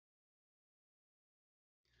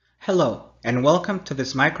Hello, and welcome to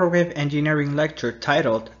this microwave engineering lecture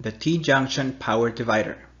titled the T-Junction Power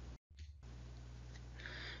Divider.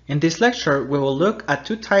 In this lecture, we will look at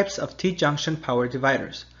two types of T-Junction power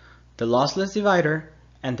dividers, the lossless divider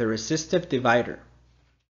and the resistive divider.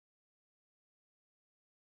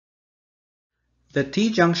 The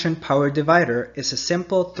T-Junction power divider is a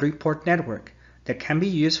simple three-port network that can be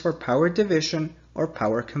used for power division or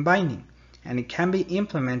power combining, and it can be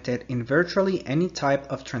implemented in virtually any type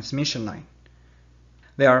of transmission line.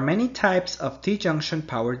 There are many types of T-junction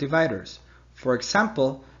power dividers. For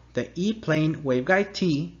example, the E-plane waveguide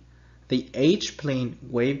T, the H-plane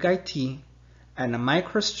waveguide T, and a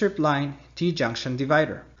microstrip line T-junction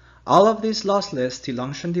divider. All of these lossless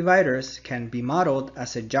T-junction dividers can be modeled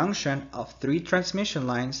as a junction of three transmission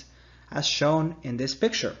lines as shown in this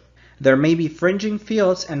picture. There may be fringing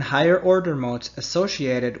fields and higher order modes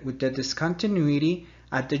associated with the discontinuity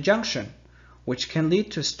at the junction, which can lead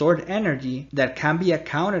to stored energy that can be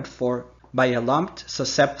accounted for by a lumped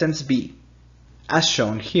susceptance B, as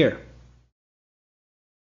shown here.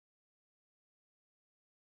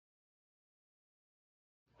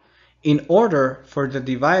 In order for the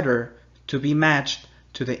divider to be matched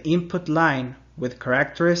to the input line with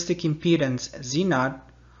characteristic impedance Z0,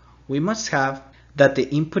 we must have that the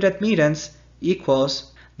input admittance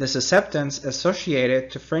equals the susceptance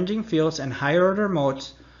associated to fringing fields and higher order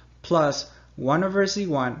modes plus 1 over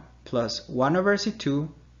Z1 plus 1 over Z2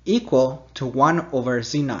 equal to 1 over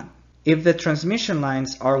Z0. If the transmission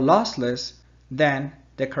lines are lossless, then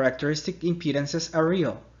the characteristic impedances are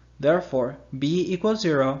real. Therefore, B equals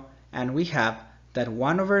 0, and we have that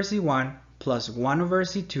 1 over Z1 plus 1 over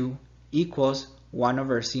Z2 equals 1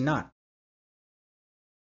 over Z0.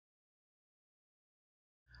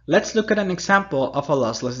 Let's look at an example of a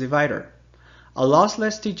lossless divider. A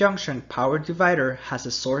lossless T-junction power divider has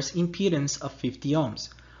a source impedance of 50 ohms.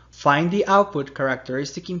 Find the output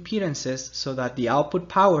characteristic impedances so that the output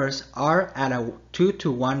powers are at a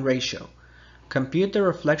 2:1 ratio. Compute the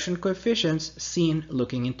reflection coefficients seen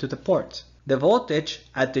looking into the ports. The voltage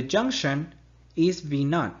at the junction is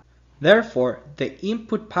V0. Therefore, the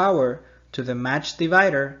input power to the matched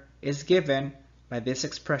divider is given by this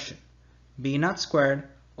expression, V0 squared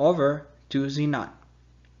over 2Z0.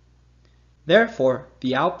 Therefore,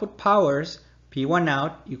 the output powers P1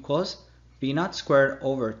 out equals V0 squared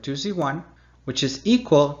over 2Z1, which is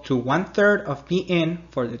equal to 1/3 of P in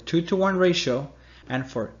for the 2:1 ratio, and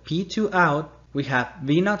for P2 out, we have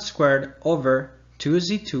V0 squared over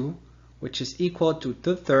 2Z2, which is equal to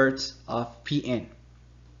 2/3 of P in.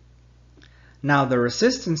 Now the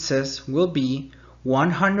resistances will be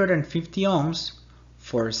 150 ohms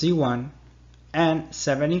for Z1 and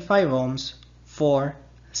 75 ohms for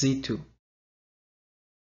Z2.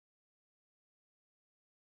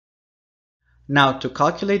 Now to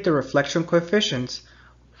calculate the reflection coefficients,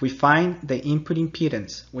 we find the input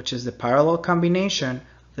impedance, which is the parallel combination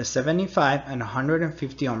of the 75 and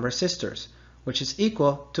 150 ohm resistors, which is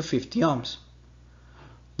equal to 50 ohms.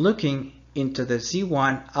 Looking into the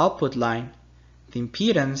Z1 output line, the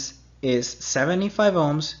impedance is 75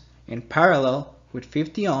 ohms in parallel with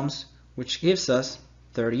 50 ohms, which gives us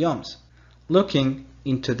 30 ohms. Looking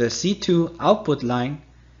into the Z2 output line,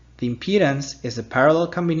 the impedance is a parallel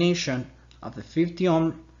combination of the 50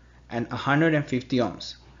 ohm and 150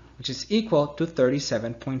 ohms, which is equal to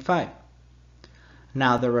 37.5.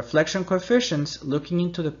 Now the reflection coefficients looking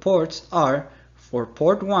into the ports are, for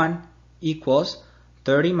port 1 equals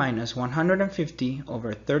 30 minus 150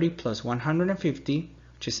 over 30 plus 150,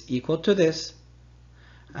 which is equal to this,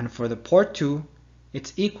 and for the port 2,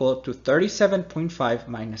 it's equal to 37.5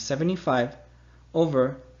 minus 75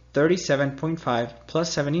 over 37.5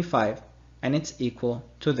 plus 75, and it's equal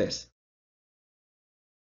to this.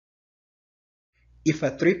 If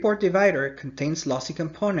a three-port divider contains lossy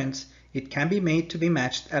components, it can be made to be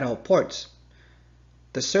matched at all ports.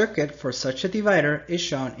 The circuit for such a divider is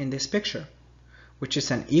shown in this picture, which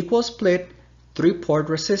is an equal split three-port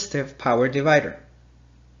resistive power divider,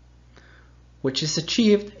 which is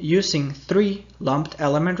achieved using three lumped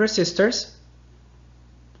element resistors,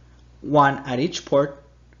 one at each port,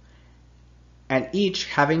 and each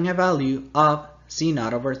having a value of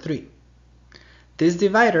Z0 over 3. This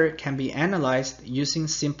divider can be analyzed using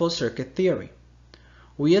simple circuit theory.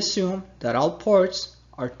 We assume that all ports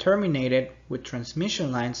are terminated with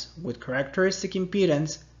transmission lines with characteristic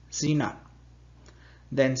impedance Z0.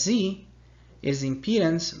 Then Z is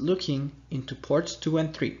impedance looking into ports 2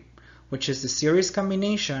 and 3, which is the series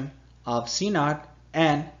combination of Z0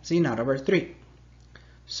 and Z0 over 3.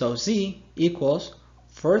 So Z equals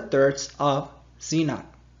 4/3 of Z0.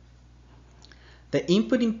 The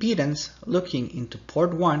input impedance looking into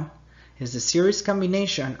port 1 is the series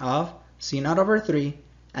combination of Z0 over 3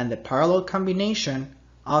 and the parallel combination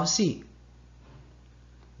of Z,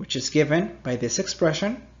 which is given by this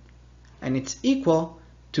expression, and it's equal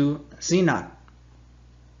to Z0.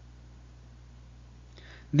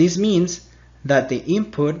 This means that the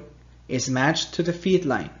input is matched to the feed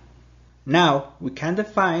line. Now we can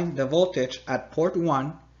define the voltage at port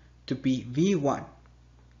 1 to be V1.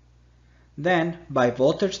 Then, by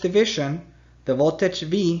voltage division, the voltage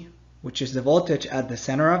V, which is the voltage at the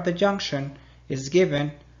center of the junction, is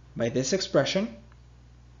given by this expression,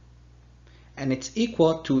 and it's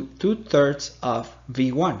equal to 2/3 of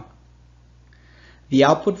V1. The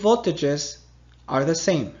output voltages are the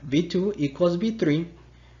same, V2 equals V3,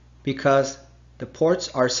 because the ports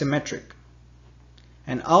are symmetric.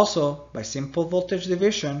 And also, by simple voltage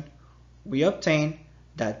division, we obtain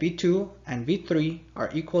that V2 and V3 are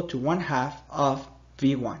equal to 1/2 of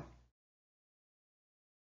V1.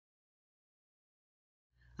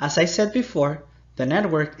 As I said before, the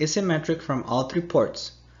network is symmetric from all three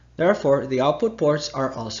ports. Therefore, the output ports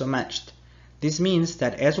are also matched. This means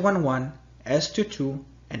that S11, S22,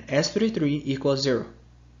 and S33 equals 0.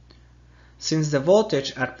 Since the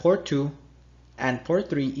voltage at port 2 and port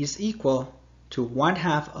 3 is equal to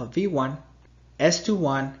 1/2 of V1,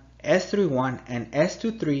 S21, S31, and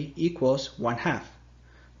S23 equals 1/2.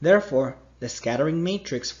 Therefore, the scattering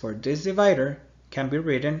matrix for this divider can be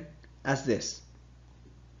written as this.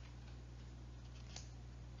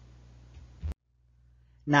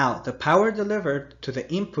 Now, the power delivered to the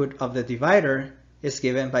input of the divider is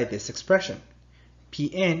given by this expression.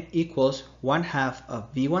 Pn equals 1/2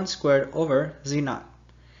 of V1 squared over Z0.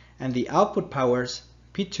 And the output powers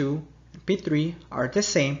P2 and P3 are the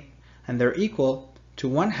same, and they're equal to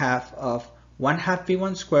 1/2 of 1/2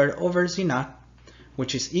 V1 squared over Z0,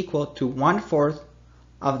 which is equal to 1/4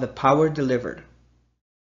 of the power delivered.